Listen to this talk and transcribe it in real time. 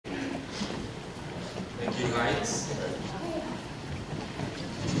guys.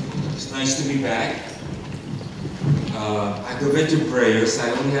 It's nice to be back. I covet your prayers.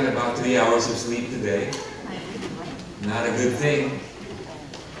 I only had about 3 hours of sleep today. Not a good thing.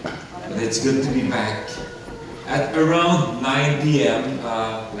 But it's good to be back. At around 9 p.m.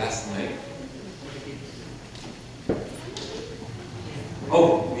 Last night.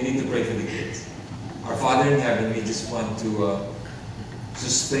 Oh, we need to pray for the kids. Our Father in heaven, we just want to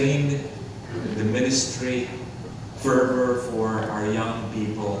sustain the ministry fervor for our young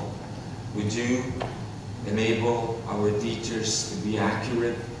people. Would you enable our teachers to be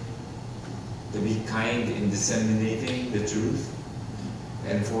accurate, to be kind in disseminating the truth,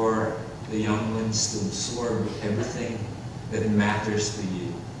 and for the young ones to absorb everything that matters to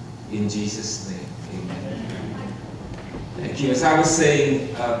you. In Jesus' name, amen. Thank you. As I was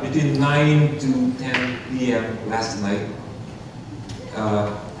saying, between 9 to 10 p.m. last night,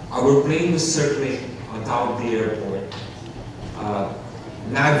 our plane was circling on top of the airport,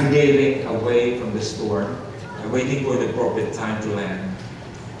 navigating away from the storm, waiting for the appropriate time to land.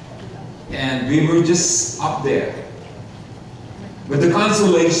 And we were just up there. But the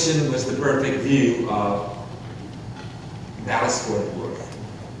consolation was the perfect view of Dallas-Fort Worth.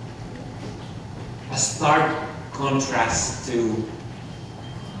 A stark contrast to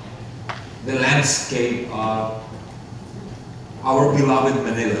the landscape of our beloved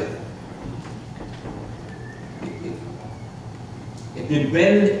Manila. If you've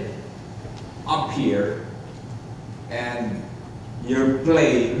been up here and your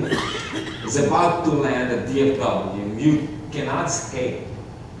plane is about to land at DFW, you cannot escape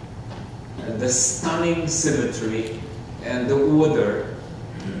the stunning symmetry and the order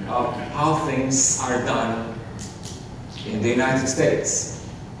of how things are done in the United States.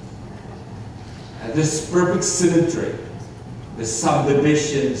 This perfect symmetry, the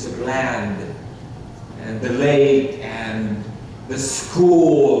subdivisions of land and the lake and the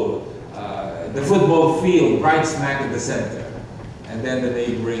school, the football field right smack in the center, and then the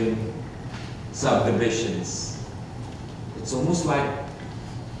neighboring subdivisions. It's almost like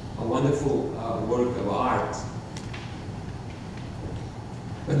a wonderful work of art.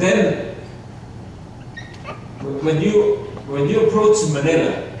 But then, when you approach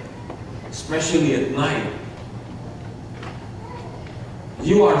Manila, especially at night,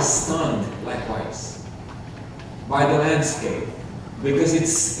 you are stunned likewise by the landscape, because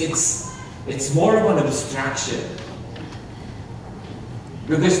it's more of an abstraction.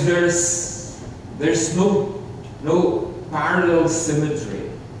 Because there's no parallel symmetry.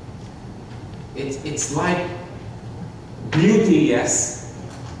 It's like beauty, yes,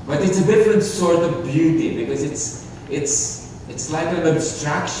 but it's a different sort of beauty, because it's like an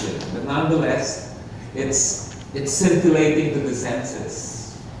abstraction, but nonetheless it's scintillating to the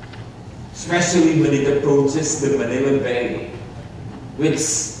senses, especially when it approaches the Manila Bay, which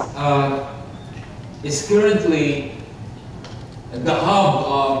is currently the hub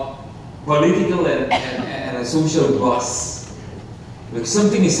of political and social buzz. Like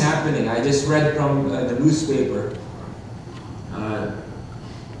something is happening. I just read from the newspaper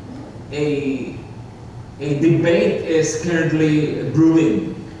a debate is currently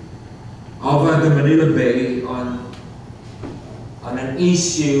brewing over the Manila Bay on an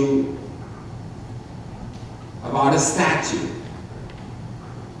issue about a statue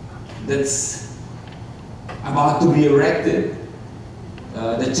that's about to be erected.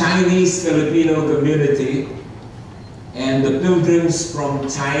 The Chinese-Filipino community and the pilgrims from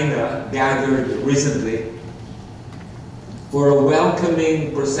China gathered recently for a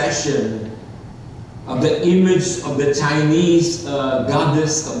welcoming procession of the image of the Chinese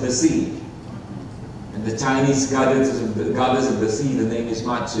goddess of the sea. And the Chinese goddess of the sea, the name is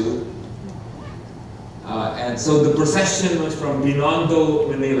Machu. And so the procession was from Binondo,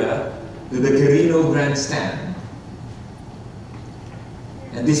 Manila to the Quirino Grandstand.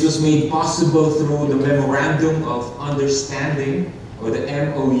 And this was made possible through the Memorandum of Understanding, or the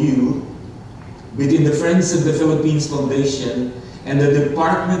MOU, between the Friends of the Philippines Foundation and the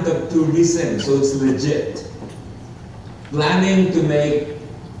Department of Tourism, so it's legit, planning to make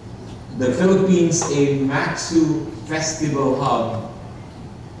the Philippines a Matsu Festival hub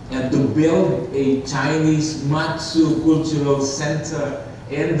and to build a Chinese Matsu Cultural Center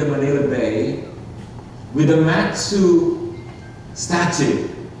in the Manila Bay with a Matsu statue,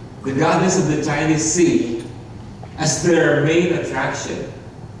 the goddess of the Chinese Sea, as their main attraction.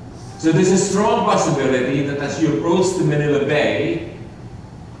 So there's a strong possibility that as you approach the Manila Bay,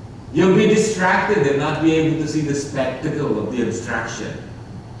 you'll be distracted and not be able to see the spectacle of the abstraction.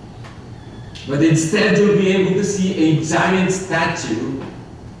 But instead, you'll be able to see a giant statue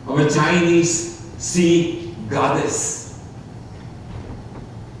of a Chinese sea goddess.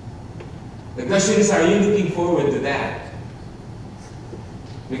 The question is, are you looking forward to that?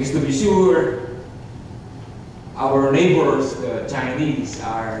 Because to be sure, our neighbors, the Chinese,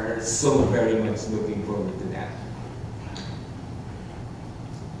 are so very much looking forward to that.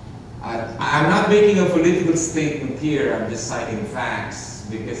 I'm not making a political statement here, I'm just citing facts,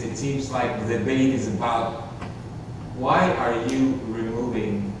 because it seems like the debate is about why are you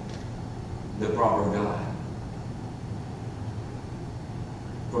removing the proper God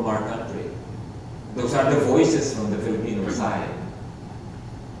from our country? Those are the voices from the Filipino side.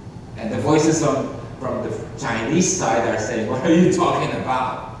 And the voices from the Chinese side are saying, what are you talking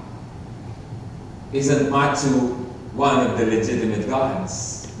about? Isn't Matsu one of the legitimate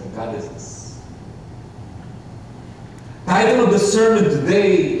gods, the goddesses? Title of the sermon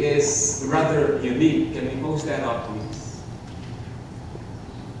today is rather unique. Can we post that up, please?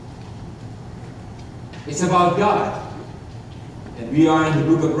 It's about God. And we are in the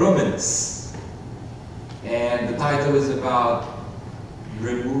book of Romans. And the title is about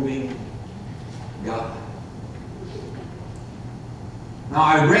removing God. Now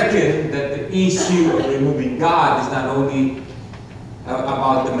I reckon that the issue of removing God is not only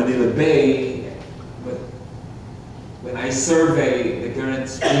about the Manila Bay, but when I survey the current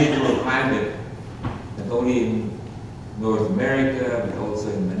spiritual climate, not only in North America, but also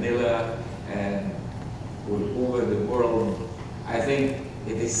in Manila and all over the world, I think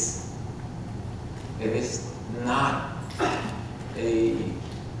it is not a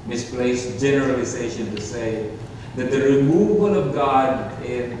misplaced generalization to say that the removal of God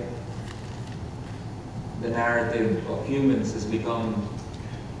in the narrative of humans has become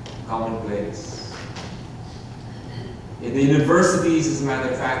commonplace. In the universities, as a matter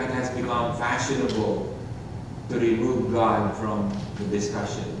of fact, it has become fashionable to remove God from the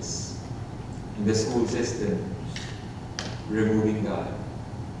discussions. In the school system, removing God.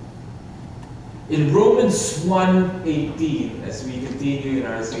 In Romans 1:18, as we continue in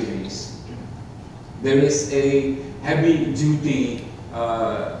our series, there is a heavy-duty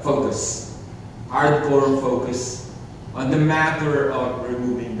focus, hardcore focus on the matter of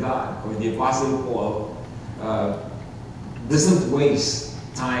removing God. Or the Apostle Paul doesn't waste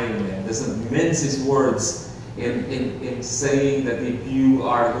time and doesn't mince his words in saying that if you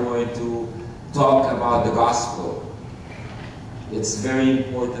are going to talk about the gospel, it's very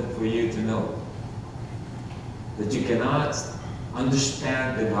important for you to know that you cannot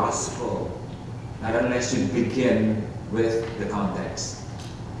understand the gospel not unless you begin with the context.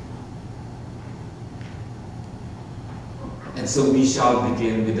 And so we shall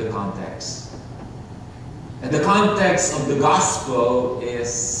begin with the context. And the context of the gospel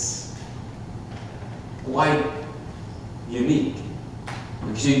is quite unique.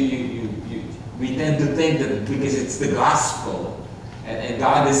 Because we tend to think that because it's the gospel and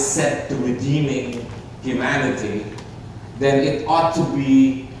God is set to redeeming humanity, then it ought to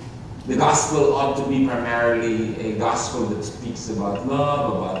be, the gospel ought to be primarily a gospel that speaks about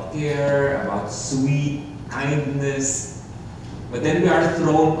love, about care, about sweet kindness. But then we are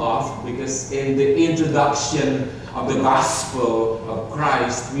thrown off because in the introduction of the gospel of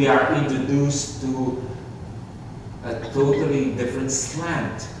Christ, we are introduced to a totally different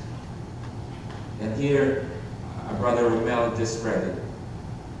slant. And here, our brother Romel just read it.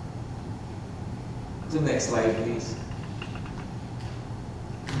 So next slide, please.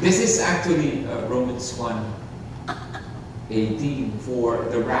 This is actually Romans 1:18. For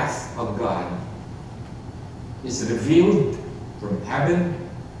the wrath of God is revealed from heaven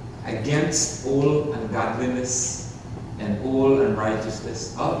against all ungodliness and all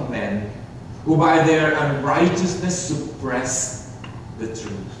unrighteousness of men, who by their unrighteousness suppress the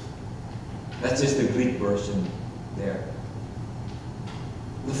truth. That's just the Greek version there.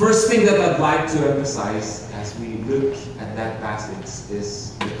 The first thing that I'd like to emphasize as we look at that passage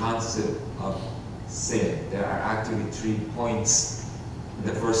is the concept of sin. There are actually 3 points.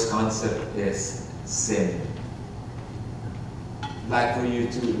 The first concept is sin. I'd like for you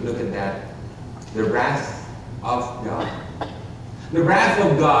to look at that. The wrath of God. The wrath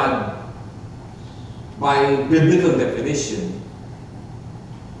of God, by biblical definition,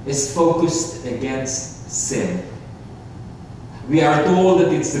 is focused against sin. We are told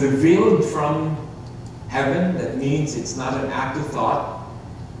that it's revealed from heaven. That means it's not an afterthought.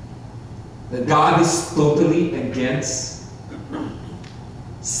 That God is totally against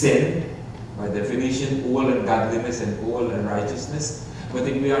sin. By definition, all ungodliness and all unrighteousness. But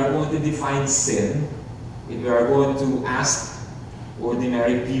if we are going to define sin, if we are going to ask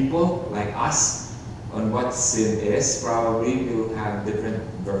ordinary people like us on what sin is, probably we'll have different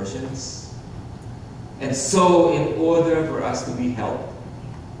versions. And so, in order for us to be helped,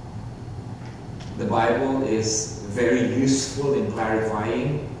 the Bible is very useful in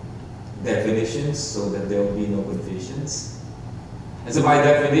clarifying definitions so that there will be no confusions. And so by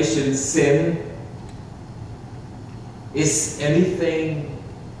definition, sin is anything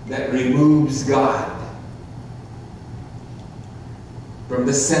that removes God from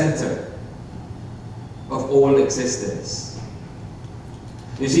the center of all existence.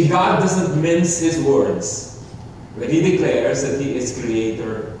 You see, God doesn't mince His words when He declares that He is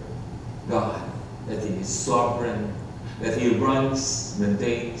Creator God, that He is sovereign, that He runs,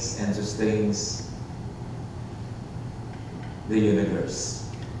 maintains, and sustains the universe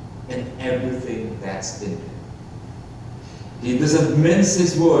and everything that's in it. He doesn't mince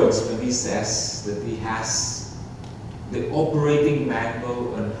His words when He says that He has the operating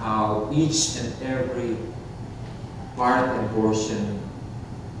manual on how each and every part and portion,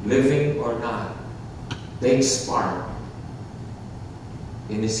 living or not, takes part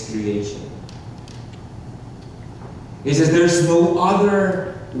in His creation. He says there's no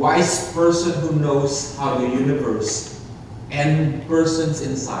other wise person who knows how the universe and persons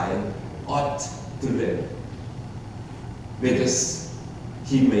inside ought to live, because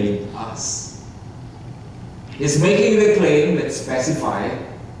He made us. He's making the claim that specify,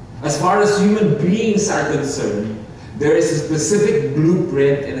 as far as human beings are concerned, there is a specific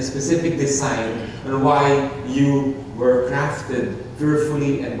blueprint and a specific design on why you were crafted,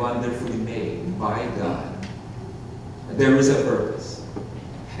 fearfully and wonderfully made by God. There is a purpose.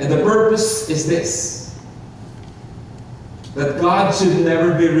 And the purpose is this: that God should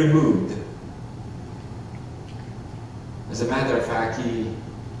never be removed. As a matter of fact, He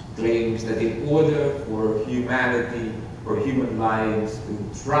claims that in order for humanity, for human lives to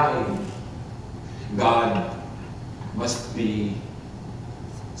thrive, God must be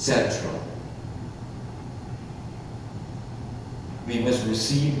central. We must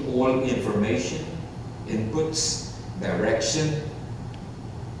receive all information, inputs, direction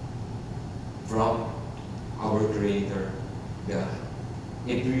from our Creator God,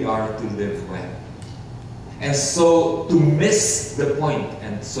 if we are to live well. And so to miss the point,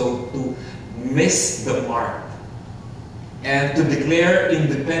 and so to miss the mark, and to declare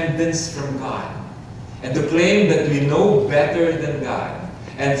independence from God, and to claim that we know better than God,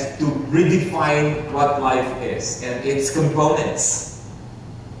 and to redefine what life is and its components,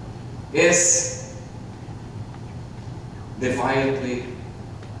 is defiantly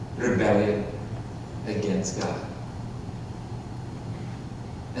rebellion against God.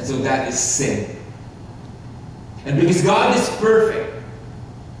 And so that is sin. And because God is perfect,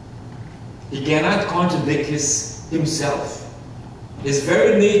 He cannot contradict Himself. His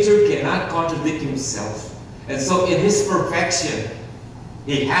very nature cannot contradict Himself. And so in His perfection,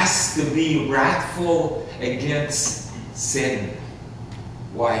 He has to be wrathful against sin.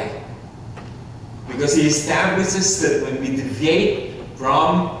 Why? Because He establishes that when we deviate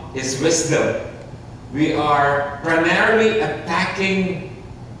from His wisdom, we are primarily attacking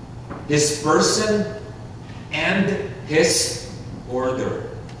His person and His order.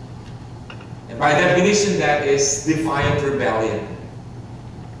 And by definition, that is defiant rebellion.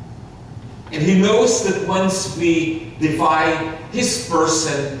 And He knows that once we defy His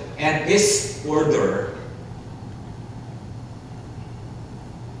person and His order,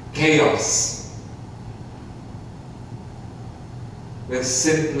 chaos will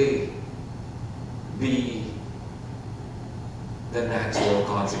simply be the natural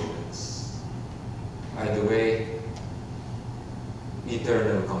consequence. By the way,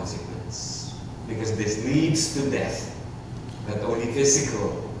 eternal consequence. Because this leads to death, not only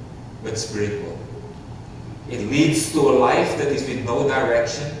physical, but spiritual. It leads to a life that is with no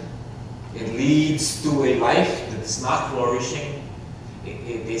direction. It leads to a life that is not flourishing.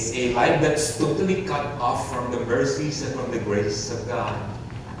 It is a life that's totally cut off from the mercies and from the grace of God.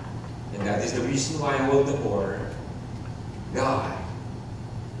 And that is the reason why all the more God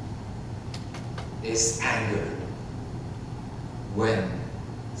is angered when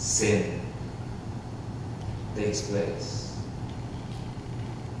sin takes place.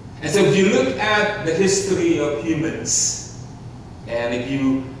 And so if you look at the history of humans, and if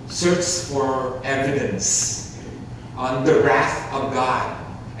you search for evidence on the wrath of God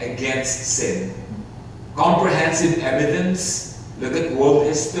against sin, comprehensive evidence, look at world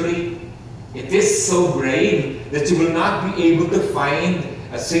history, it is so grave that you will not be able to find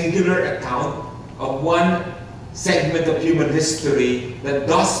a singular account of one segment of human history that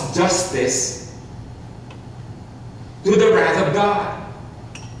does justice to the wrath of God.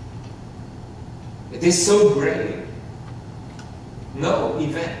 It is so grave. No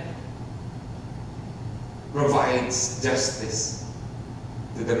event provides justice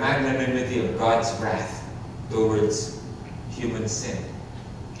to the magnanimity of God's wrath towards human sin.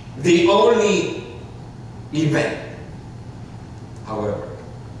 The only event, however,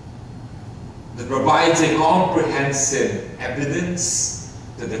 that provides a comprehensive evidence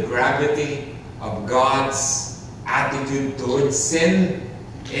to the gravity of God's attitude towards sin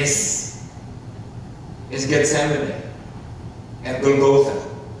is Gethsemane and Golgotha.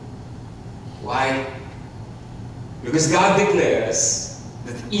 Why? Because God declares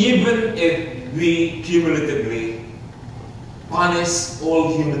that even if we cumulatively punish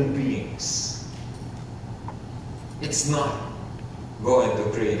all human beings, it's not going to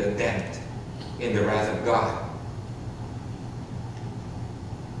create a dent in the wrath of God.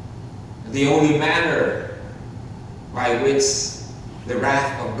 The only manner by which the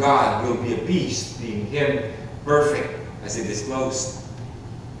wrath of God will be appeased, being Him perfect as it is disclosed,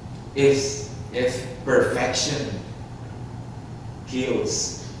 is if perfection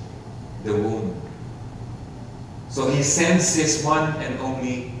heals the wound. So He sends His one and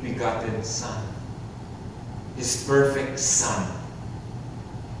only begotten Son, His perfect Son.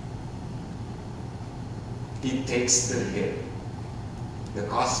 He takes the hit, the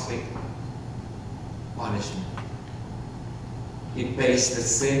cosmic punishment. He pays the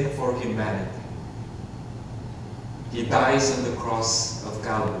sin for humanity. He dies on the cross of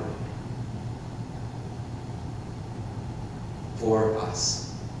Calvary for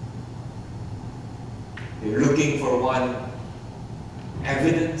us. You're looking for one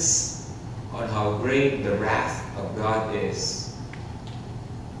evidence on how great the wrath of God is.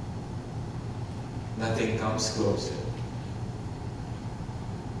 Nothing comes closer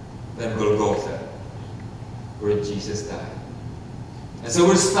than Golgotha, where Jesus died. And so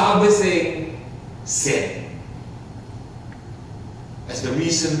we're establishing sin as the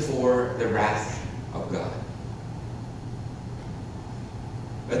reason for the wrath of God.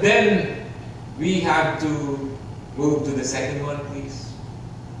 But then we have to move to the second one, please.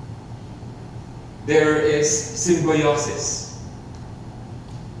 There is symbiosis.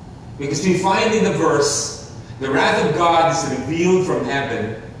 Because we find in the verse, the wrath of God is revealed from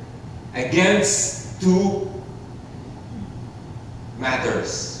heaven against two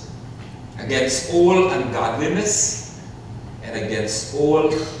matters: against all ungodliness and against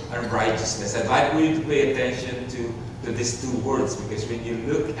all unrighteousness. I'd like for you to pay attention to these two words, because when you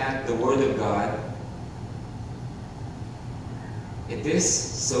look at the Word of God, it is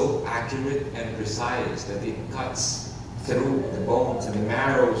so accurate and precise that it cuts through the bones and the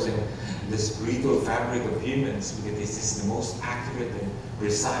marrows and the spiritual fabric of humans, because this is the most accurate and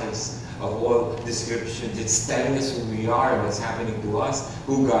precise of all descriptions. It's telling us who we are and what's happening to us,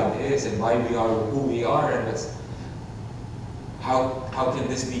 who God is and why we are who we are, and how can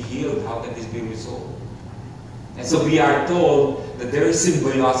this be healed, how can this be resolved. And so we are told that there is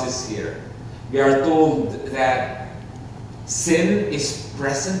symbiosis here. We are told that sin is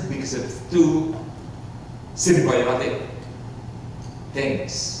present because of two symbiotic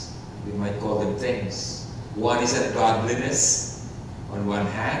things. We might call them things. One is ungodliness on one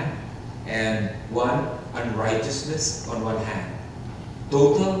hand, and one unrighteousness on one hand.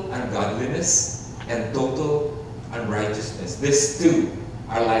 Total ungodliness and total unrighteousness. These two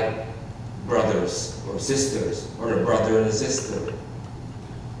are like brothers or sisters, or a brother and a sister.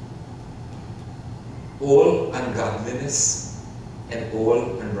 All ungodliness and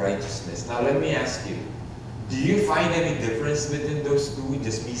all unrighteousness. Now let me ask you, do you find any difference between those two?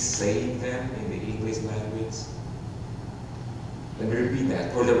 Just me saying them in the English language? Let me repeat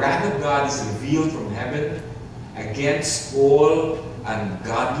that. For the wrath of God is revealed from heaven against all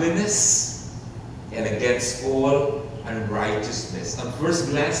ungodliness and against all unrighteousness. On first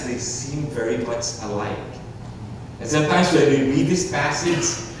glance, they seem very much alike. And sometimes when we read this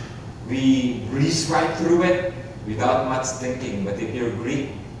passage, we breeze right through it without much thinking. But if you're Greek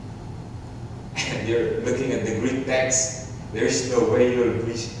and you're looking at the Greek text, there's no way you'll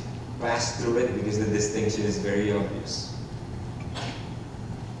breeze past through it, because the distinction is very obvious.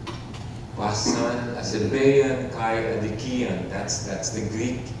 Pasan, Asebean, Kai, Adikian. That's the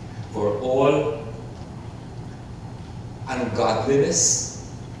Greek for all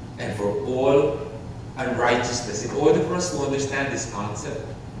ungodliness and for all unrighteousness. In order for us to understand this concept,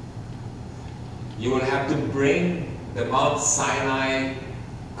 you will have to bring the Mount Sinai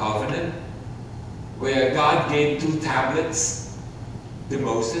covenant, where God gave 2 tablets to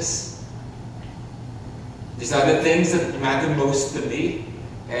Moses. These are the things that matter most to me.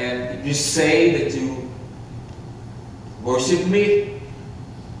 And if you say that you worship me,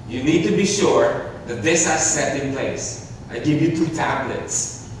 you need to be sure that this is set in place. I give you 2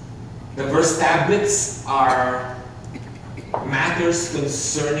 tablets. The first tablets are matters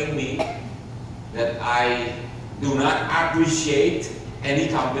concerning me that I do not appreciate any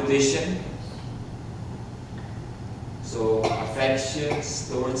competition. So affections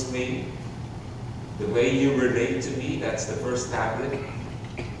towards me, the way you relate to me, that's the first tablet.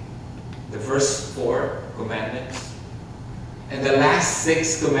 The first 4 commandments. And the last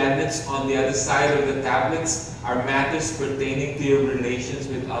 6 commandments on the other side of the tablets are matters pertaining to your relations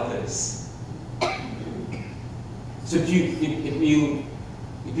with others. So if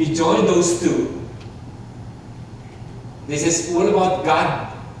you join those 2, this is all about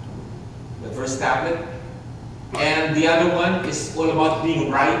God, the first tablet, and the other one is all about being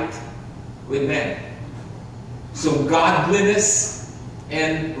right with men. So godliness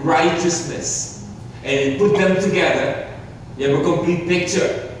and righteousness, and you put them together, you have a complete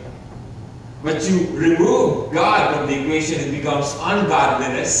picture. But you remove God from the equation, it becomes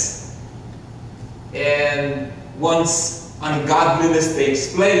ungodliness. And once ungodliness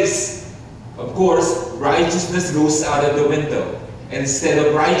takes place, of course, righteousness goes out of the window. And instead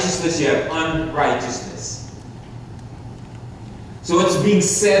of righteousness, you have unrighteousness. So what's being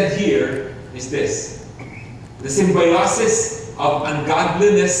said here is this: the symbiosis of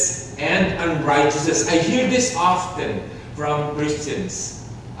ungodliness and unrighteousness. I hear this often from Christians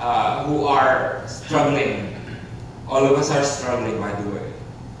who are struggling. All of us are struggling, by the way.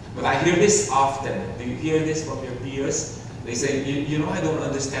 But I hear this often. Do you hear this from your peers? They say, you know, I don't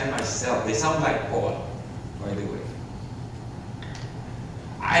understand myself. They sound like Paul, by the way.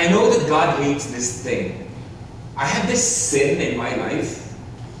 I know that God hates this thing. I have this sin in my life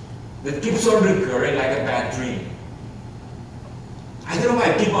that keeps on recurring like a bad dream. I don't know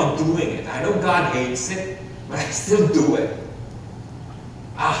why I keep on doing it. I know God hates it, but I still do it.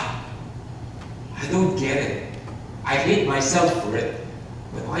 I don't get it. I hate myself for it.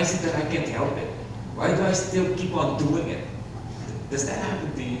 But why is it that I can't help it? Why do I still keep on doing it? Does that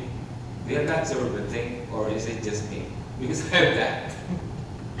happen to you? Do you have that sort of a thing? Or is it just me? Because I have that.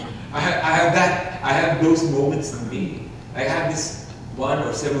 I have that. I have those moments in me. I have this one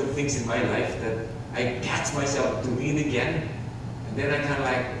or several things in my life that I catch myself doing it again. And then I kind of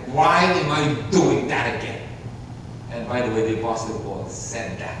like, why am I doing that again? And by the way, the Apostle Paul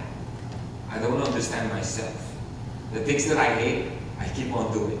said that. I don't understand myself. The things that I hate, I keep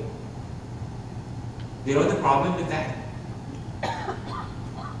on doing. Do you know the problem with that?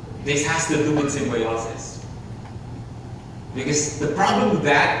 This has to do with symbiosis. Because the problem with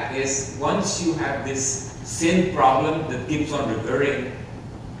that is once you have this sin problem that keeps on recurring,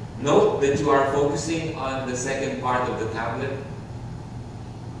 note that you are focusing on the second part of the tablet.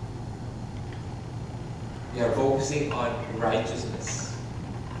 You are focusing on righteousness,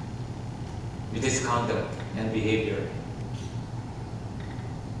 which is conduct and behavior.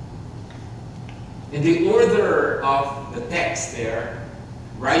 In the order of the text there,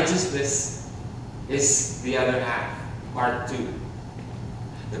 righteousness is the other half, part 2.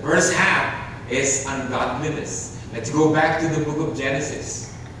 The first half is ungodliness. Let's go back to the book of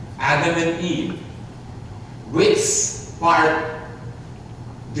Genesis. Adam and Eve. Which part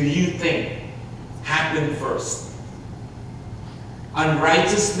do you think happened first?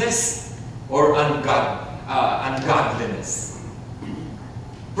 Unrighteousness or ungodliness?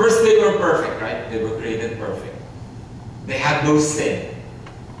 First, they were perfect, right? They were created perfect. They had no sin.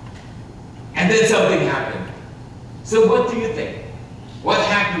 And then something happened. So what do you think? What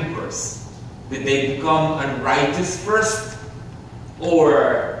happened first? Did they become unrighteous first?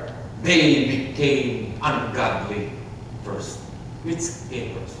 Or they became ungodly first? Which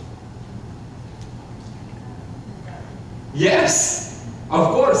came first? Yes, of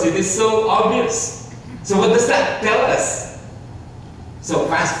course, it is so obvious. So what does that tell us? So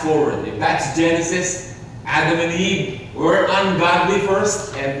fast forward, if that's Genesis, Adam and Eve were ungodly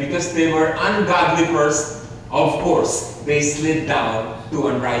first, and because they were ungodly first, of course, they slid down to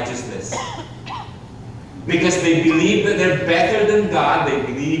unrighteousness. Because they believe that they're better than God, they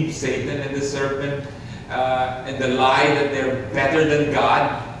believe Satan and the serpent and the lie that they're better than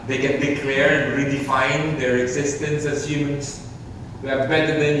God. They can declare and redefine their existence as humans. We are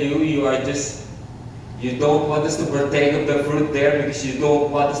better than you. You don't want us to partake of the fruit there because you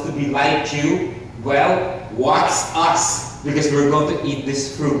don't want us to be like you. Well, watch us because we're going to eat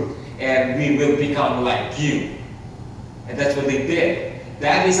this fruit and we will become like you. And that's what they did.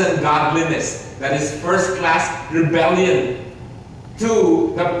 That is ungodliness. That is first-class rebellion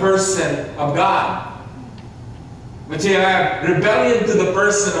to the person of God. But you have rebellion to the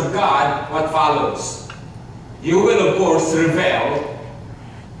person of God, what follows? You will, of course, rebel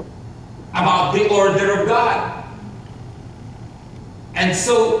about the order of God. And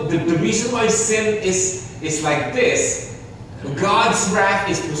so the reason why sin is like this, God's wrath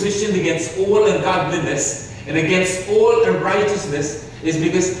is positioned against all ungodliness and against all unrighteousness, is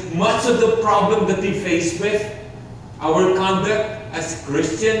because much of the problem that we face with our conduct as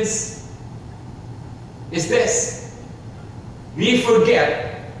Christians is this. We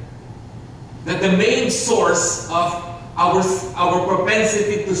forget that the main source of our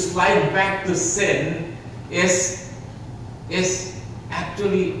propensity to slide back to sin is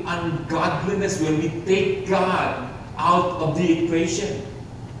actually ungodliness, when we take God out of the equation.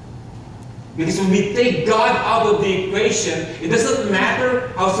 Because when we take God out of the equation, it doesn't matter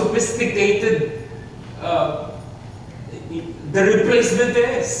how sophisticated the replacement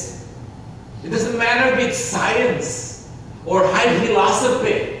is. It doesn't matter if it's science or high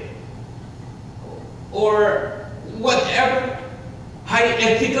philosophy or whatever, high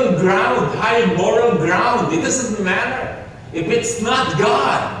ethical ground, high moral ground. It doesn't matter. If it's not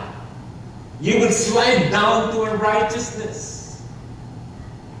God, you will slide down to unrighteousness.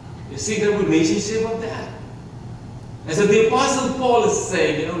 You see the relationship of that? And so the Apostle Paul is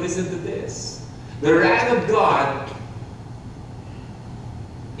saying, listen to this. The wrath of God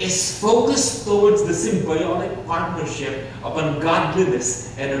is focused towards the symbiotic partnership of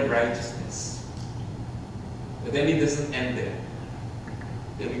ungodliness and unrighteousness. But then it doesn't end there.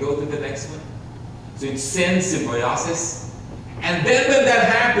 Can we go to the next one? So it's sin, symbiosis. And then when that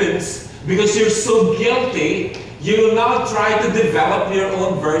happens, because you're so guilty, you will now try to develop your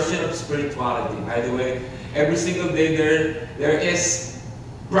own version of spirituality. By the way, every single day there is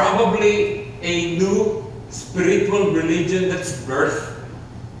probably a new spiritual religion that's birthed.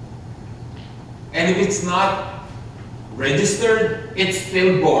 And if it's not registered, it's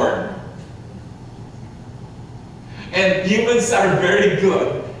stillborn. And humans are very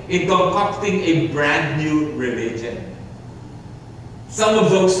good in concocting a brand new religion. Some of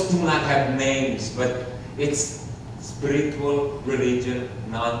those do not have names, but it's spiritual religion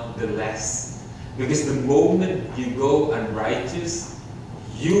nonetheless. Because the moment you go unrighteous,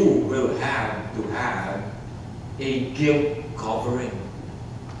 you will have to have a guilt covering.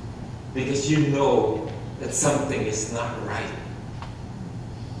 Because you know that something is not right.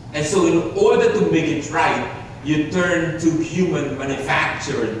 And so in order to make it right, you turn to human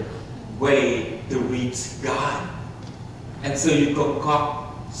manufactured way to reach God. And so you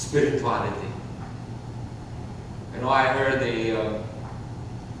concoct spirituality. I heard a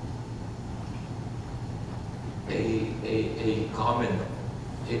comment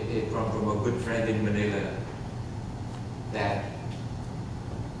from a good friend in Manila that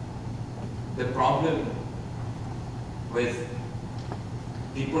the problem with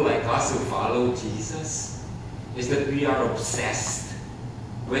people like us who follow Jesus is that we are obsessed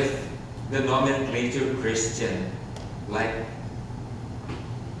with the nomenclature Christian. Like,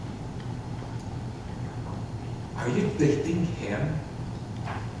 are you dating him?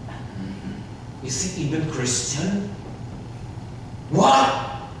 Is he even Christian?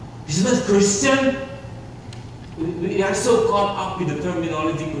 What? He's not Christian? We are so caught up with the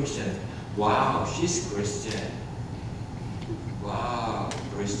terminology Christian. Wow, she's Christian. Wow,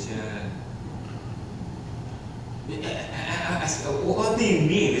 Christian. What do you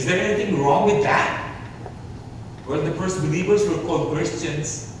mean? Is there anything wrong with that? Well, the first believers were called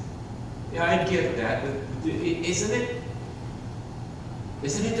Christians. Yeah, I get that, but isn't it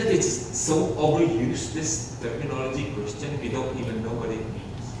that it's so overused, this terminology Christian, we don't even know what it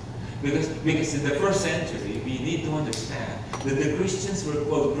means? Because in the first century, we need to understand that the Christians were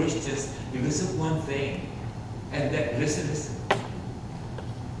called Christians because of one thing. And that, listen,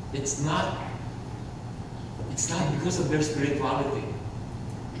 it's not because of their spirituality.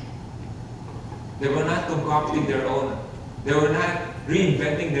 They were not concocting their own. They were not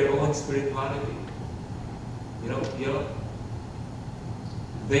reinventing their own spirituality. You know,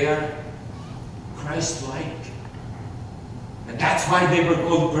 they are Christ-like. And that's why they were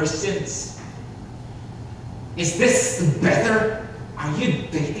called Christians. Is this better? Are you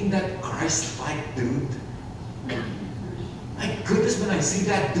dating that Christ-like dude? My goodness, when I see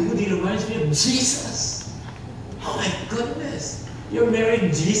that dude, he reminds me of Jesus. Oh my goodness, you're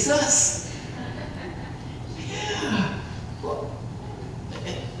marrying Jesus? Yeah. Well,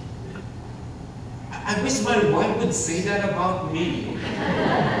 I wish my wife would say that about me.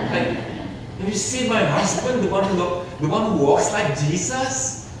 Like, have you seen my husband, the one who walks like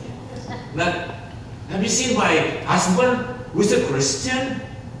Jesus? Like, have you seen my husband who's a Christian?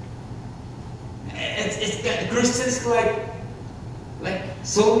 Christians like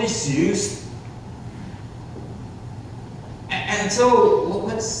so misused. And so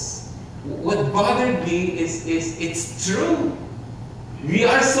what bothered me is it's true. We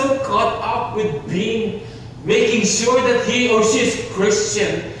are so caught up with making sure that he or she is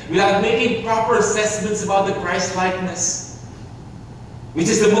Christian without making proper assessments about the Christ-likeness, which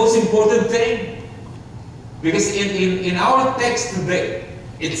is the most important thing. Because in our text today,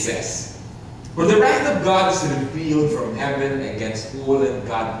 it says, "For the wrath of God is revealed from heaven against all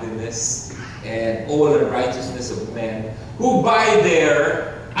ungodliness and all unrighteousness of men, who by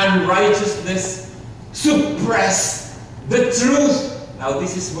their unrighteousness suppress the truth." Now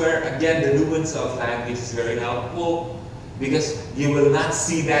this is where, again, the nuance of language is very helpful, because you will not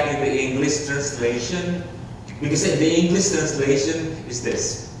see that in the English translation. Because in the English translation is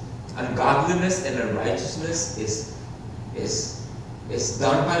this: ungodliness and unrighteousness is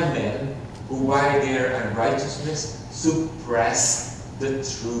done by men who by their unrighteousness suppress the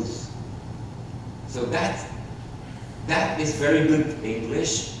truth. So that is very good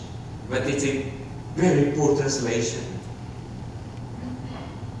English, but it's a very poor translation.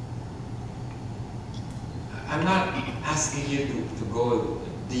 I'm not asking you to go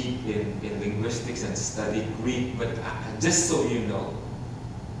deep in linguistics and study Greek, but just so you know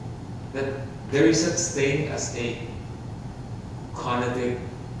that there is such thing as a conative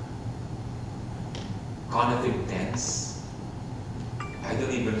tense. I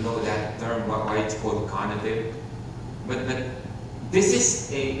don't even know that term, why it's called conative, but this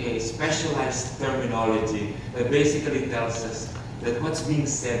is a specialized terminology that basically tells us that what's being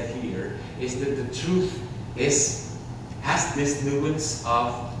said here is that the truth has this nuance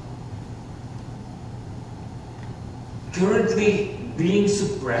of currently being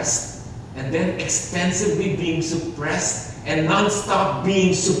suppressed, and then extensively being suppressed, and non-stop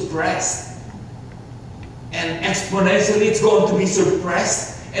being suppressed, and exponentially it's going to be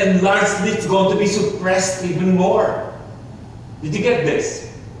suppressed, and largely it's going to be suppressed even more. Did you get this?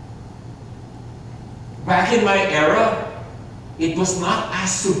 Back in my era, it was not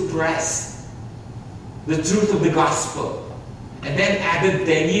as suppressed, the truth of the gospel. And then added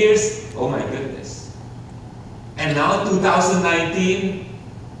 10 years, oh my goodness. And now 2019,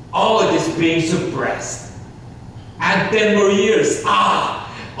 all it is being suppressed. Add 10 more years, oh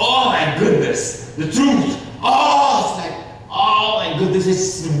my goodness, the truth, it's like, oh my goodness,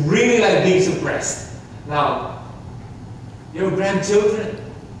 it's really like being suppressed. Now, your grandchildren,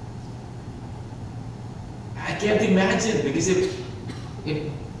 I can't imagine, because if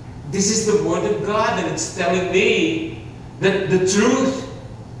this is the Word of God, and it's telling me that the truth,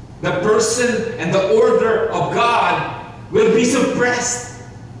 the person, and the order of God will be suppressed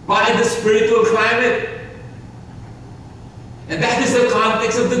by the spiritual climate. And that is the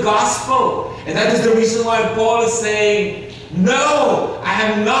context of the gospel. And that is the reason why Paul is saying, no, I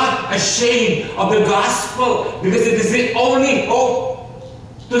am not ashamed of the gospel, because it is the only hope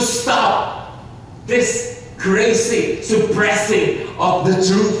to stop this crazy suppressing of the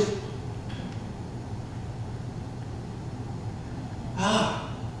truth.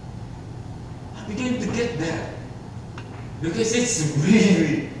 I'm beginning to get that, because it's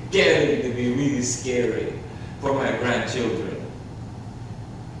really getting to be really scary for my grandchildren.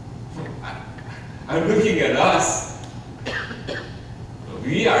 I'm looking at us.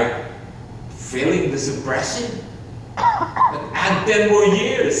 We are feeling the suppression. But add 10 more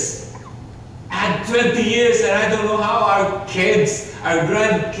years. Add 20 years, and I don't know how our kids, our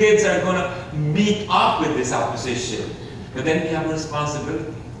grandkids are going to meet up with this opposition. But then we have a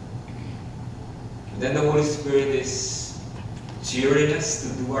responsibility. And then the Holy Spirit is cheering us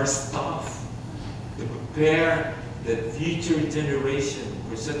to do our stuff, to prepare the future generation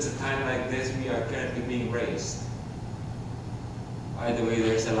for such a time like this we are currently being raised. By the way,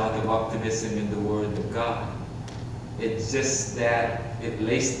 there's a lot of optimism in the Word of God. It's just that it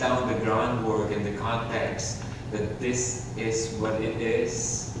lays down the groundwork and the context that this is what it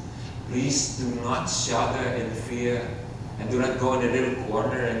is. Please do not shudder in fear, and do not go in a little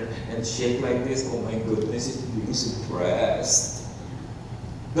corner and shake like this. Oh my goodness, it's being suppressed.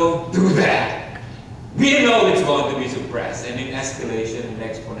 Don't do that. We know it's going to be suppressed, and in escalation, in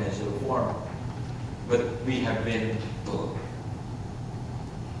exponential form. But we have been told.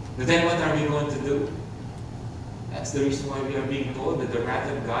 But then what are we going to do? That's the reason why we are being told that the wrath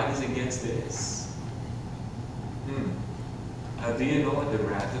of God is against this. Now, do you know what the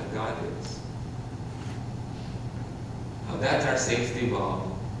wrath of God is? Now, that's our safety valve.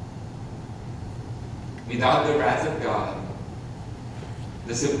 Without the wrath of God,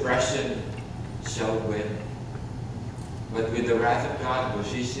 the suppression shall win. But with the wrath of God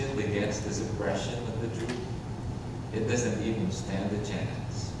positioned against the suppression of the truth, it doesn't even stand a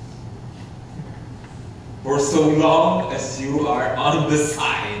chance. For so long as you are on the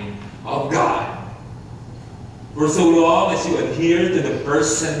side of God, For so long as you adhere to the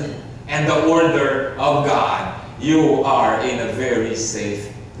person and the order of God, you are in a very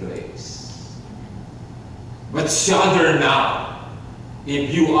safe place. But shudder now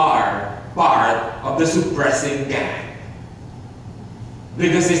if you are part of the suppressing gang.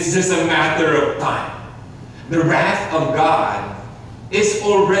 Because it's just a matter of time. The wrath of God is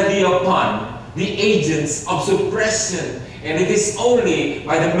already upon the agents of suppression. And it is only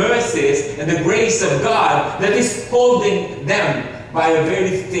by the mercies and the grace of God that is holding them by a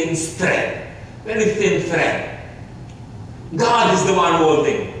very thin thread. Very thin thread. God is the one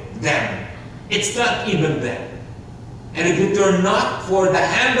holding them. It's not even them. And if it were not for the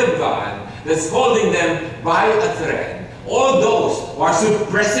hand of God that's holding them by a thread, all those who are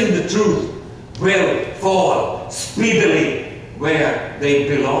suppressing the truth will fall speedily where they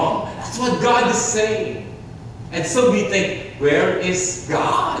belong. That's what God is saying. And so we think, where is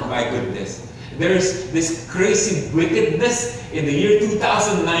God? My goodness. There's this crazy wickedness in the year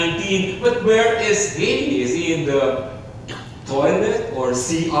 2019, but where is He? Is He in the toilet or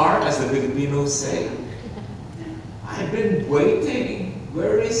CR, as the Filipinos say? I've been waiting.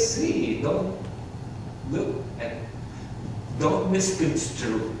 Where is He? Don't look and don't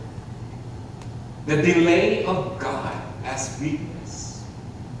misconstrue the delay of God as weakness.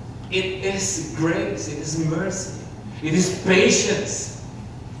 It is grace. It is mercy. It is patience.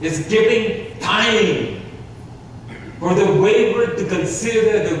 It's giving time for the wayward to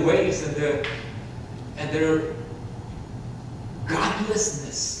consider the ways and their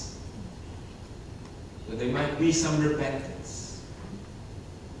godlessness. So there might be some repentance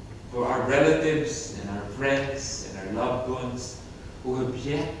for our relatives and our friends and our loved ones who have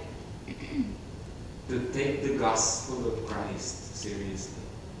yet to take the gospel of Christ seriously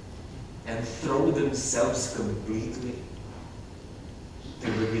and throw themselves completely to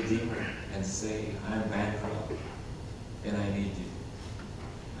the Redeemer and say, I'm bankrupt and I need you.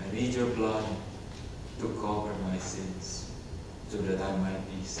 I need your blood to cover my sins so that I might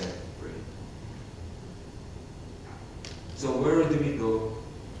be set free. So where do we go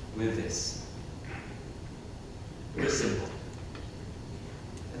with this? Very simple.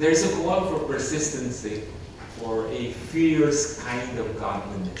 There's a call for persistency, for a fierce kind of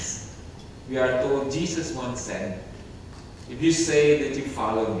godliness. We are told, Jesus once said, if you say that you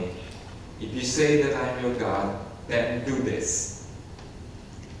follow me, if you say that I'm your God, then do this.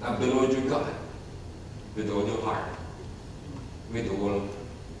 Love the Lord your God with all your heart, with all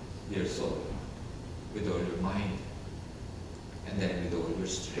your soul, with all your mind, and then with all your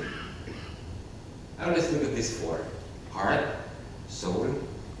strength. Now let's look at these four. Heart, soul,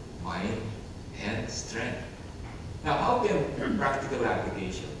 mind, and strength. Now how can practical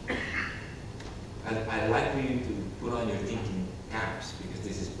application? I'd like you to put on your thinking caps because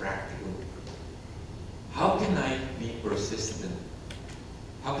this is practical. How can I be persistent?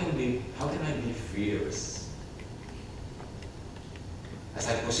 How can I be fierce? As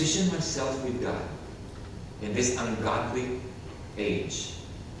I position myself with God in this ungodly age,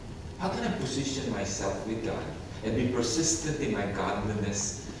 how can I position myself with God and be persistent in my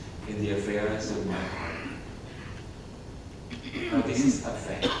godliness in the affairs of my heart? Now this is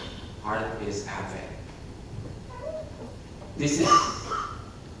affect. Heart is affect. This is...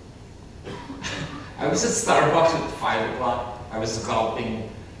 I was at Starbucks at 5 o'clock. I was gulping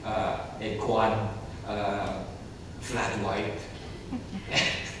a quad flat white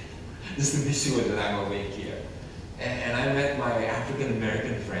just to be sure that I'm awake here. And I met my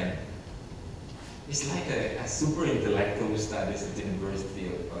African-American friend. He's like a super intellectual who studies at the University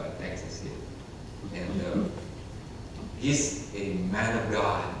of Texas here. And he's a man of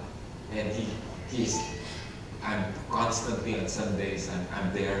God. And I'm constantly on Sundays,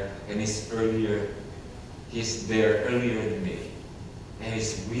 I'm there, and he's there earlier than me. And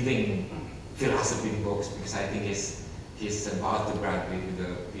he's reading philosophy books because I think he's about to graduate with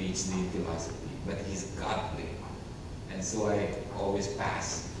a PhD in philosophy, but he's godly. And so I always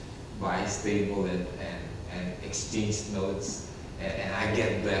pass by his table and exchange notes, and I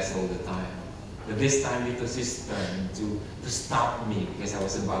get blessed all the time. But this time it was his turn to stop me because I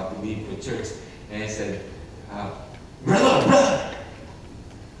was about to leave for church. And I said, brother,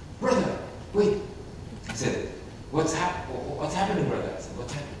 wait. I said, what's happening, brother? I said,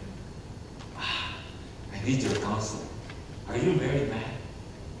 what's happening? I need your counsel. Are you a married man?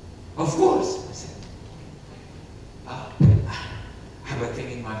 Of course, I said. I have a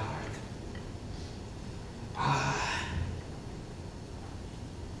thing in my heart. I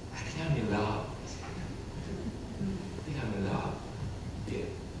think I'm in love. I think I'm in love. Yeah.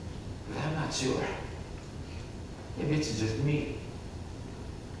 But I'm not sure. Maybe it's just me.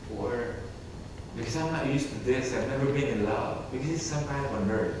 Or because because I'm not used to this. I've never been in love. Because he's some kind of a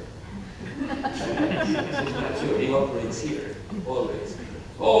nerd. He's not sure. He operates here, always.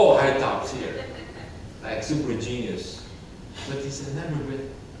 Oh, high tops here. Like super genius. But he said, I've never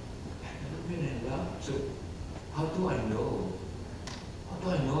been in love. So how do I know? How do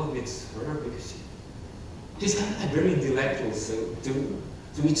I know if it's her? Because she's kind of like very intellectual too.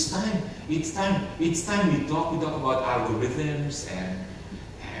 So each time we talk about algorithms and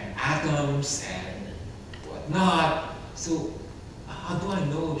atoms and whatnot. So how do I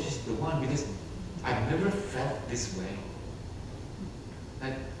know she's the one? Because I've never felt this way.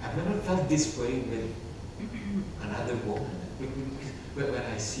 Like, I've never felt this way with another woman. When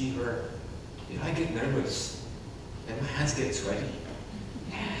I see her, you know, I get nervous and my hands get sweaty.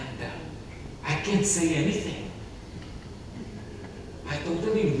 And I can't say anything. I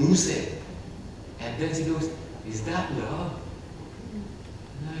totally lose it. And then she goes, is that love?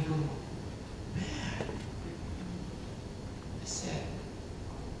 And I go, man. I said,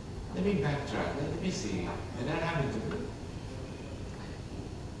 let me backtrack, let me see. And that happened to me.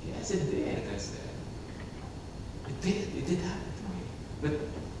 Yes, it did, I said. It did happen to me.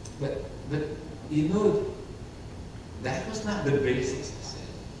 But you know, that was not the basis, I said.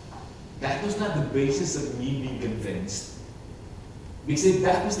 That was not the basis of me being convinced. Because if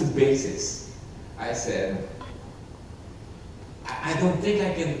that was the basis, I said, I don't think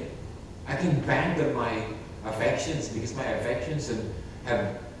I can bank on my affections, because my affections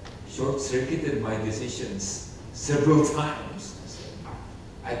have short-circuited my decisions several times. I said,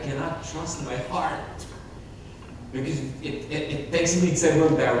 I cannot trust my heart, because it takes me in several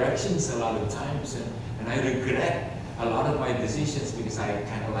directions a lot of times, and I regret a lot of my decisions because I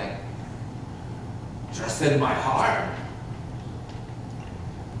kind of like trusted my heart.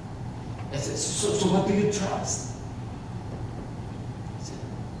 I said, so what do you trust? I said,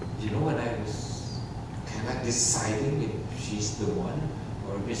 you know, when I was kind of deciding if she's the one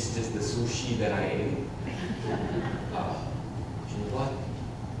or if it's just the sushi that I ate, you know what?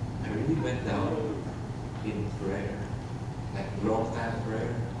 I really went down in prayer, like long time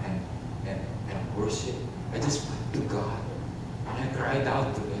prayer and worship. I just went to God and I cried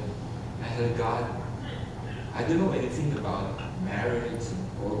out to Him. I said, God, I don't know anything about marriage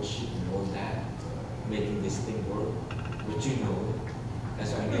and courtship and all that, making this thing work, but you know it. And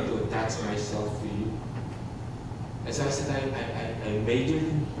so I need to attach myself to you. And so I said, I majored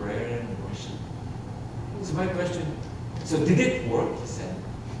in prayer and worship. So my question, so did it work? He said,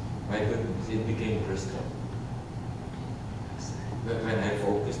 my goodness, it became crystal. But when I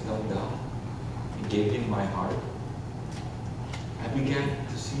focused on God and gave Him my heart, I began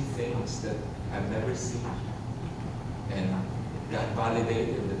to see things that I've never seen. And God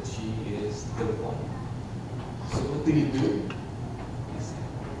validated that she is the one. So what did He do?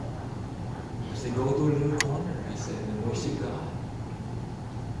 He said, go to a little corner, I said, and worship God.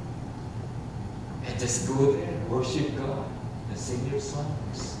 And just go there, worship God, and sing your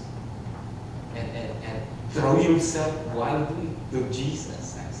songs. And throw yourself wildly to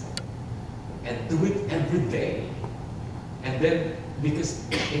Jesus, I said. And do it every day. And then, because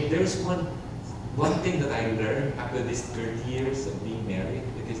if there's one thing that I learned after these 30 years of being married,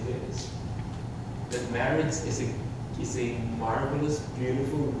 it is this: that marriage is a marvelous,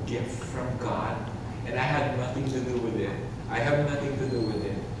 beautiful gift from God, and I had nothing to do with it. I have nothing to do with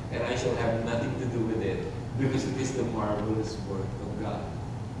it, and I shall have nothing to do with it, because it is the marvelous work of God.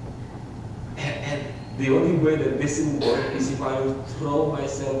 And the only way that this will work is if I will throw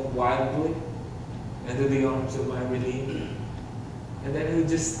myself wildly into the arms of my Redeemer. And then He'll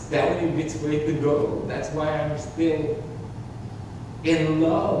just tell me which way to go. That's why I'm still in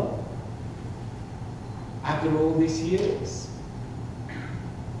love after all these years.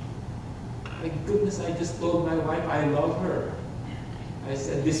 My goodness, I just told my wife I love her. I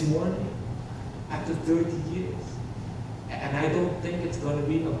said this morning, after 30 years. And I don't think it's going to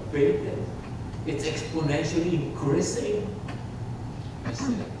be abated. It's exponentially increasing. I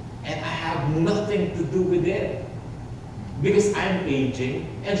said, and I have nothing to do with it. Because I'm aging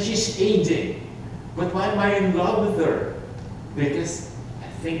and she's aging. But why am I in love with her? Because I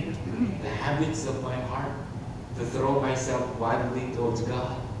think the habits of my heart to throw myself wildly towards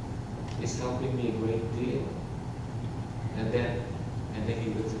God is helping me a great deal. And then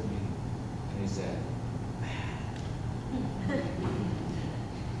He looked at me and He said,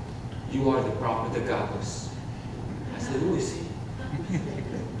 you are the prophet Agabus. I said, who is he?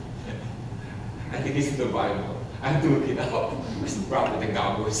 I think it's in the Bible. I have to look it up. It's the prophet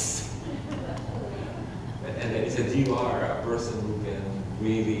Agabus. And then he said, you are a person who can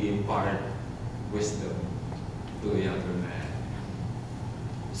really impart wisdom to a younger man.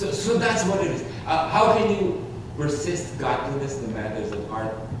 So that's what it is. How can you persist godliness in the matters of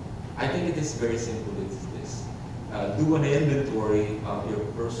heart? I think it is very simple. It's this. Do an inventory of your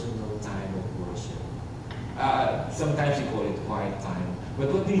personal time of worship. Sometimes you call it quiet time.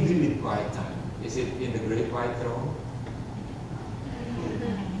 But what do you do with quiet time? Is it in the great white throne?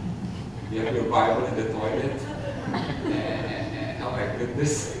 You have your Bible in the toilet? Oh my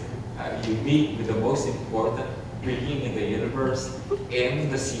goodness. You meet with the most important being in the universe in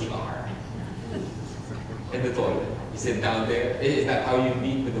the CR. In the toilet. You sit down there. Is that how you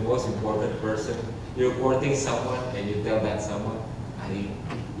meet with the most important person? You're courting someone and you tell that someone,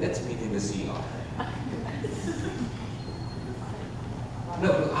 let's meet in the CR.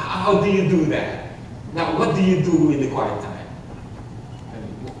 No, how do you do that? Now, what do you do in the quiet time? I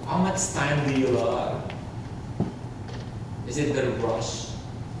mean, how much time do you love? Is it the rush?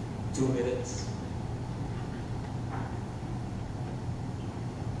 2 minutes?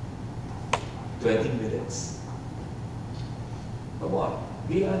 20 minutes? Come on,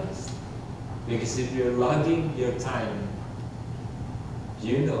 be honest. Because if you're logging your time,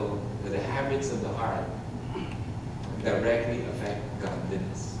 you know that the habits of the heart directly affect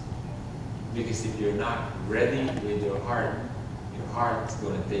godliness. Because if you're not ready with your heart's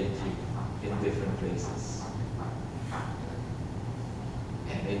going to take you in different places.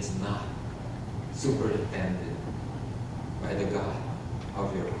 And it's not superintended by the God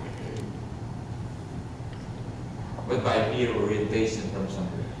of your heart, but by mere orientation from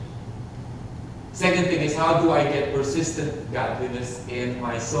somewhere. Second thing is, how do I get persistent godliness in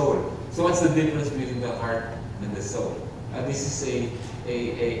my soul? So what's the difference between the heart and the soul? This is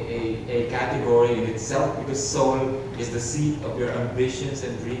a category in itself, because soul is the seat of your ambitions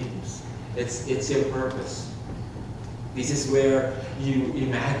and dreams. It's your purpose. This is where you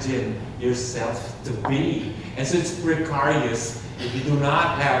imagine yourself to be. And so it's precarious if you do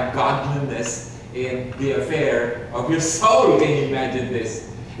not have godliness in the affair of your soul. Can you imagine this?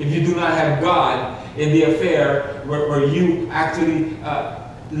 If you do not have God in the affair where you actually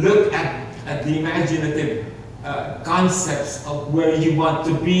look at the imaginative concepts of where you want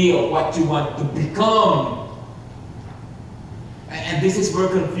to be or what you want to become. And this is where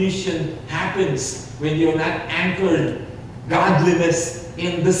confusion happens when you're not anchored godliness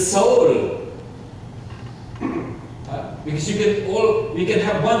in the soul. Because you can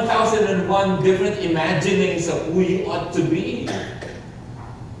have 1,001 different imaginings of who you ought to be.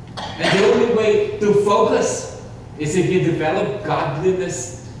 And the only way to focus is if you develop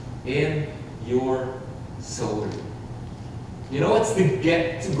godliness in your soul. You know what's the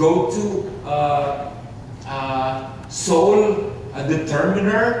go-to soul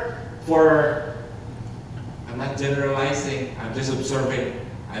determiner for, I'm not generalizing, I'm just observing,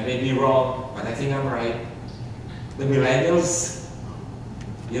 I may be wrong, but I think I'm right. The millennials,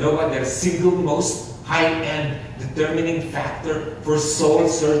 you know what their single most high-end determining factor for soul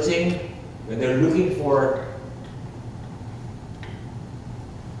searching, when they're looking for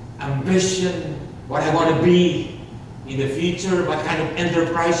ambition, what I want to be in the future, what kind of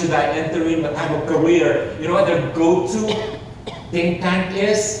enterprise should I enter in, what type of career, you know what their go-to think tank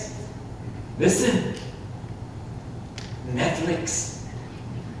is? Listen, Netflix,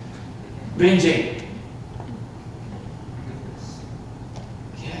 binging.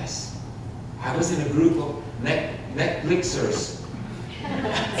 Yes, I was in a group of Netflixers.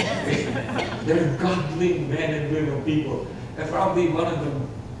 They're godly men and women people. They're probably one of the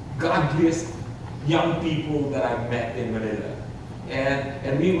godliest young people that I've met in Manila.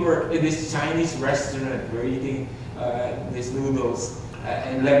 And we were in this Chinese restaurant. We were eating these noodles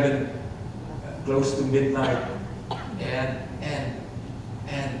at 11, close to midnight. And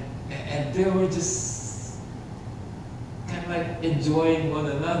they were just kind of like enjoying one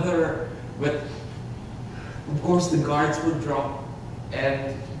another. But of course the guards were dropped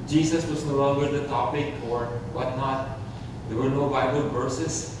and Jesus was no longer the topic or whatnot. There were no Bible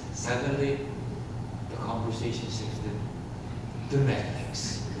verses. Suddenly the conversation shifted to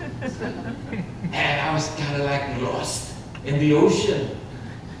Netflix. And I was kind of like lost in the ocean,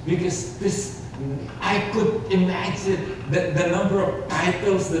 because I could imagine the number of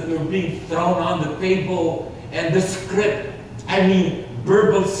titles that were being thrown on the table and the script. I mean,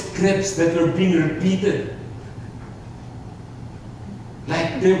 verbal scripts that were being repeated.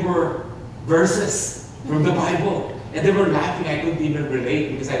 Like they were verses from the Bible. And they were laughing. I couldn't even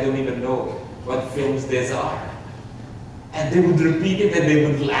relate because I don't even know what films these are. And they would repeat it and they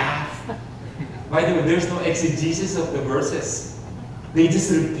would laugh. By the way, there's no exegesis of the verses. They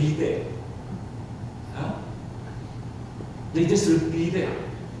just repeat it. Huh? They just repeat it.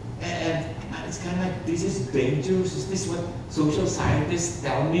 And it's kind of like, this is dangerous. Is this what social scientists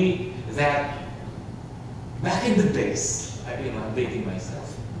tell me? That Back in the days, I'm dating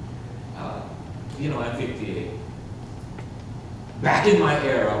myself. I'm 58. Back in my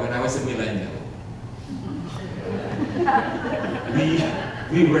era, when I was a millennial,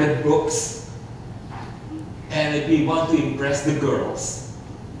 we read books, and if we want to impress the girls,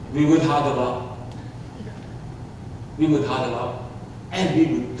 we would huddle up. We would huddle up, and we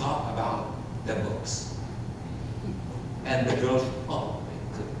would talk about the books. And the girls, oh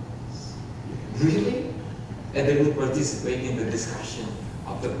my goodness, really? And they would participate in the discussion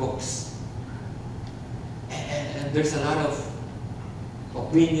of the books. And there's a lot of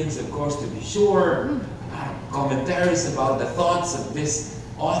opinions, of course, to be sure, a lot of commentaries about the thoughts of this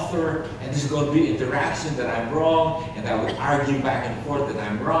author, and there's going to be interaction that I'm wrong, and I would argue back and forth that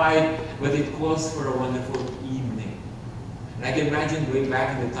I'm right, but it calls for a wonderful evening. And I can imagine way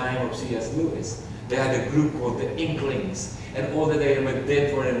back in the time of C.S. Lewis, they had a group called the Inklings, and all that they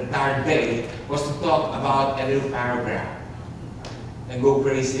did for an entire day was to talk about a little paragraph and go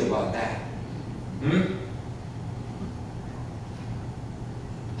crazy about that. And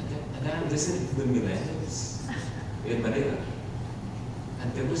then I'm listening to the millennials in Manila,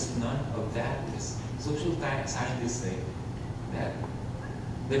 and there was none of that, because social scientists say that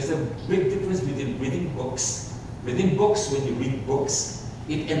there's a big difference between reading books. Reading books, when you read books,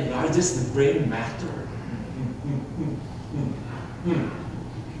 it enlarges the brain matter.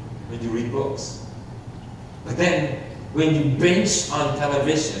 When you read books. But then, when you binge on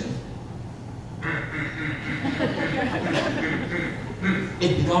television,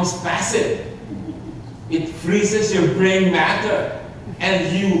 it becomes passive. It freezes your brain matter,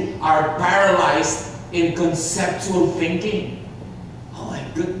 and you are paralyzed in conceptual thinking. Oh my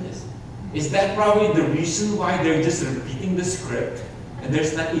goodness. Is that probably the reason why they're just repeating the script and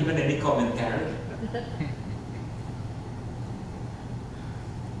there's not even any commentary?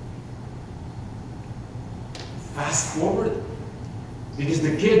 Fast forward, because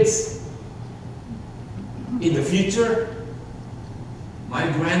the kids in the future, my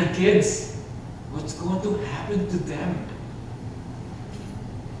grandkids, what's going to happen to them?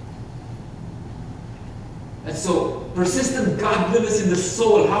 And so, persistent godliness in the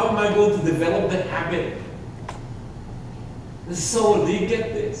soul, how am I going to develop the habit? The soul, do you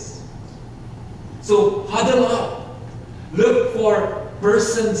get this? So, huddle up. Look for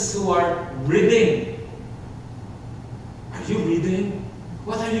persons who are reading. Are you reading?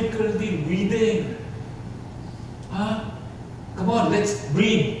 What are you currently reading? Huh? Come on, let's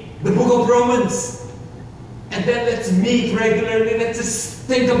read the book of Romans. And then let's meet regularly. Let's just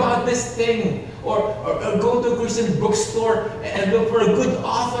think about this thing. Or go to a Christian bookstore and look for a good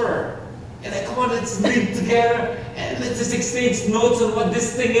author. And then, come on, let's read together. And let's just exchange notes on what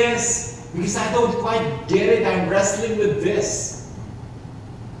this thing is. Because I don't quite get it. I'm wrestling with this.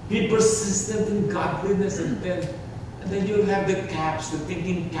 Be persistent in godliness, and then you'll have the caps, the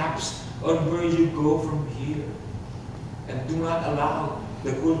thinking caps on where you go from here. And do not allow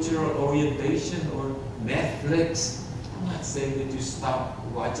the cultural orientation or Netflix. I'm not saying that you stop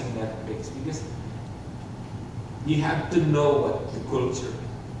watching Netflix, because you have to know what the culture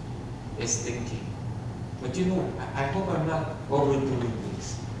is thinking. But I hope I'm not overdoing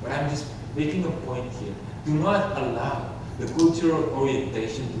this, but I'm just making a point here. Do not allow the cultural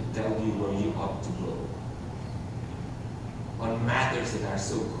orientation to tell you where you ought to go on matters that are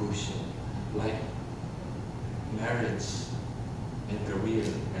so crucial, like marriage and career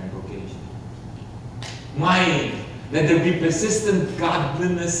and vocation. Mind. Let there be persistent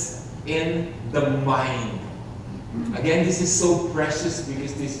godliness in the mind. Again, this is so precious,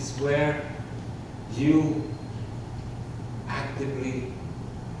 because this is where you actively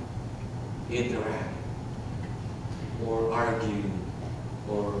interact or argue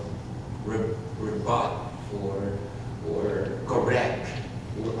or rebut or correct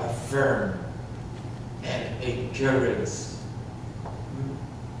or affirm and encourage.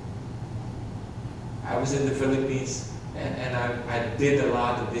 I was in the Philippines, and I did a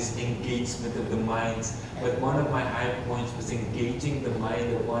lot of this engagement of the minds, but one of my high points was engaging the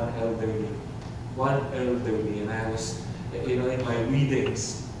mind of one elderly, and I was, in my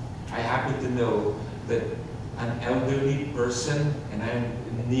readings, I happen to know that an elderly person, and I'm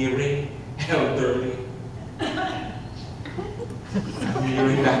nearing elderly, I'm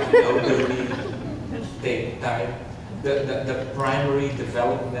nearing that elderly type, the primary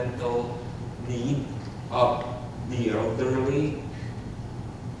developmental need of the elderly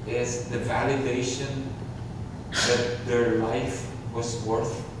is the validation that their life was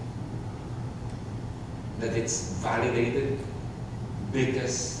worth, that it's validated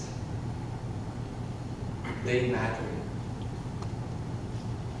because they matter.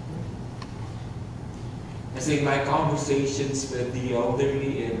 Kasi in my conversations with the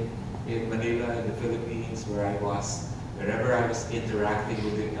elderly in Manila, in the Philippines, where I was, wherever I was interacting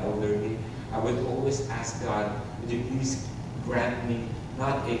with the elderly, I would always ask God, would you please grant me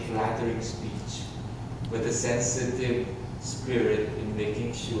not a flattering speech, but a sensitive spirit in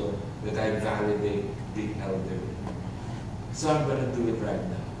making sure that I validate the elderly. So I'm going to do it right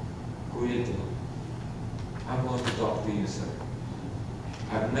now. Kuya Do, I'm going to talk to you, sir.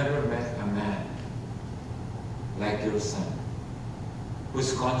 I've never met a man like your son,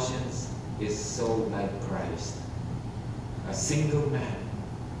 whose conscience is so like Christ. A single man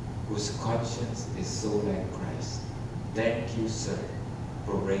whose conscience is so like Christ. Thank you, sir,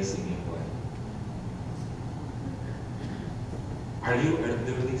 for raising him well. Are you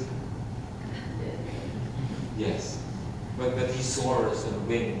elderly? Yes. But he soars on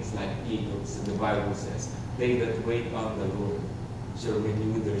wings like eagles, and the Bible says, they that wait on the Lord shall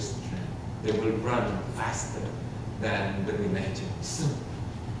renew their strength. They will run faster than the legends.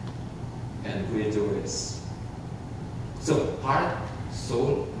 And Kuya Do is. So, heart,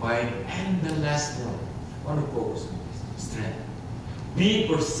 soul, mind, and the last one. I want to focus on this. Strength. Be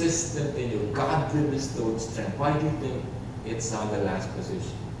persistent in your godliness towards strength. Why do you think it's on the last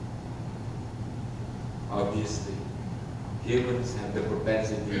position? Obviously, humans have the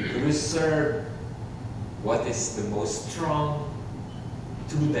propensity to reserve what is the most strong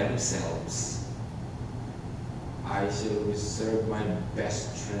to themselves. I shall reserve my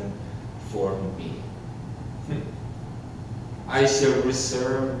best strength for me. I shall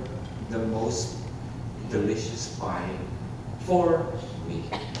reserve the most delicious pie for me.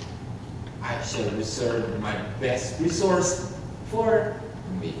 I shall reserve my best resource for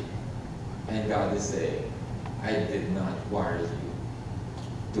me. And God is saying, I did not wire you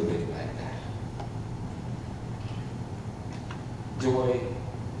to live like that. Joy,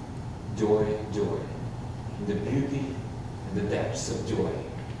 joy, joy. The beauty and the depths of joy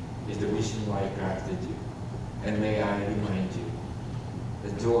is the reason why I crafted you. And may I remind you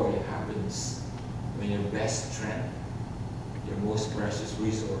that joy happens when your best strength, your most precious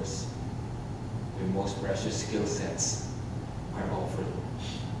resource, your most precious skill sets are offered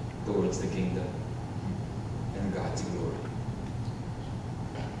towards the kingdom and God's glory.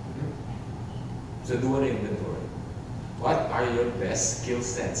 So do an inventory. What are your best skill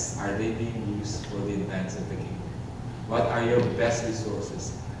sets? Are they being used for the advance of the kingdom? What are your best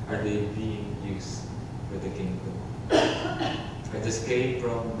resources? Are they being used for the kingdom? I just came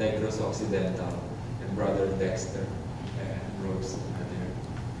from Negros Occidental, and Brother Dexter and Rose are there.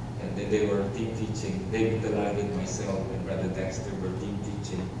 And they were team teaching. David Delag and myself and Brother Dexter were team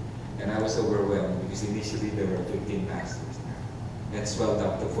teaching. And I was overwhelmed because initially there were 15 pastors there. And swelled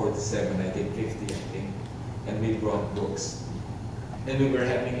up to 47, I think 50, I think. And we brought books. And we were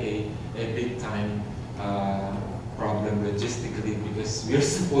having a big time problem logistically because we were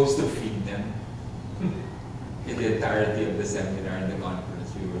supposed to feed them in the entirety of the seminar and the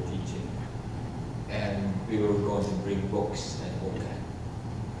conference we were teaching. And we were going to bring books and all that.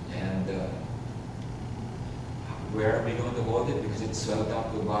 And where are we going to hold it? Because it swelled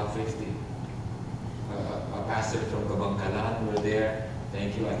up to about 50. A pastor from Kabangkalan were there.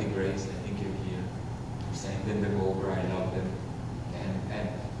 Thank you, Ate Grace. I think you're here. Sending them over. I love them.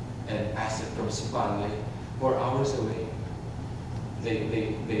 And pastor from Sipalay, 4 hours away.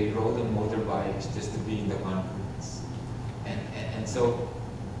 They rode on motorbikes just to be in the conference. And so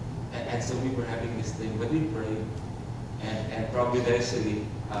we were having this thing, but we prayed. And providentially,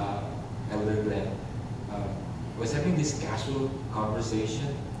 Elder Glenn was having this casual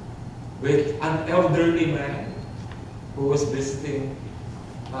conversation with an elderly man who was visiting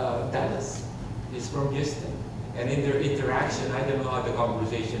Dallas. He's from Houston. And in their interaction, I don't know how the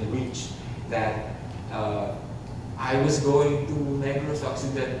conversation reached that I was going to Negros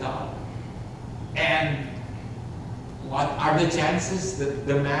Occidental. And what are the chances that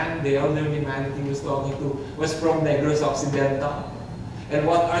the elderly man that he was talking to was from Negros Occidental? And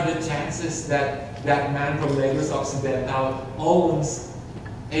what are the chances that that man from Negros Occidental owns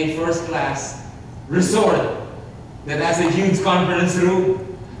a first-class resort that has a huge conference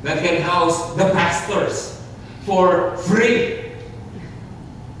room that can house the pastors for free?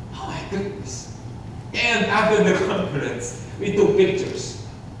 Oh my goodness. And after the conference, we took pictures.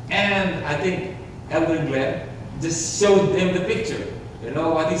 And I think Elder Glenn just showed him the picture. You know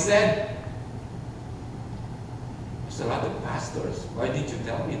what he said? There's a lot of pastors. Why did you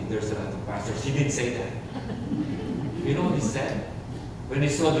tell me there's a lot of pastors? He didn't say that. You know what he said? When he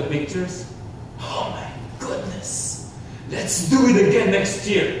saw the pictures, oh my goodness, let's do it again next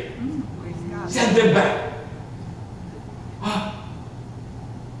year. Send them back.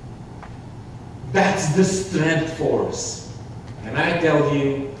 That's the strength force. And I tell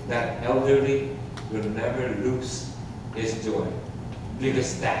you that elderly will never lose his joy,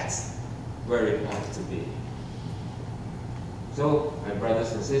 because that's where it ought to be. So, my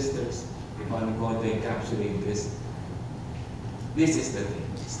brothers and sisters, if I'm going to encapsulate this, this is the thing.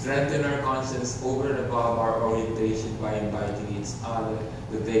 Strengthen our conscience over and above our orientation by inviting each other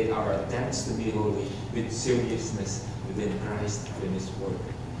to take our attempts to be holy with seriousness within Christ's finished work.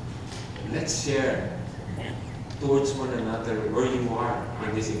 Let's share towards one another where you are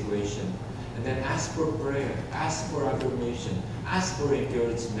in this equation. And then ask for prayer, ask for affirmation, ask for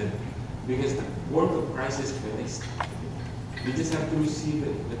encouragement, because the work of Christ is finished. We just have to receive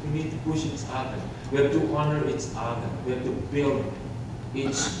it, but we need to push each other. We have to honor each other. We have to build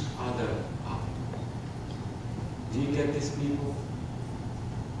each other up. Do you get this, people?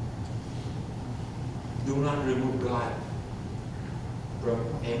 Do not remove God from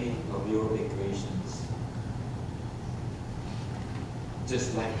any of your equations.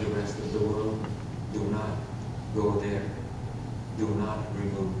 Just like the rest of the world, do not go there. Do not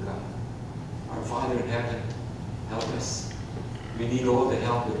remove God. Our Father in heaven, help us. We need all the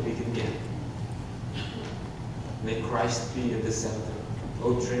help that we can get. May Christ be at the center.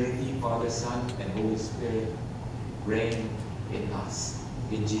 O Trinity, Father, Son, and Holy Spirit, reign in us.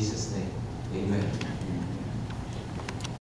 In Jesus' name, amen.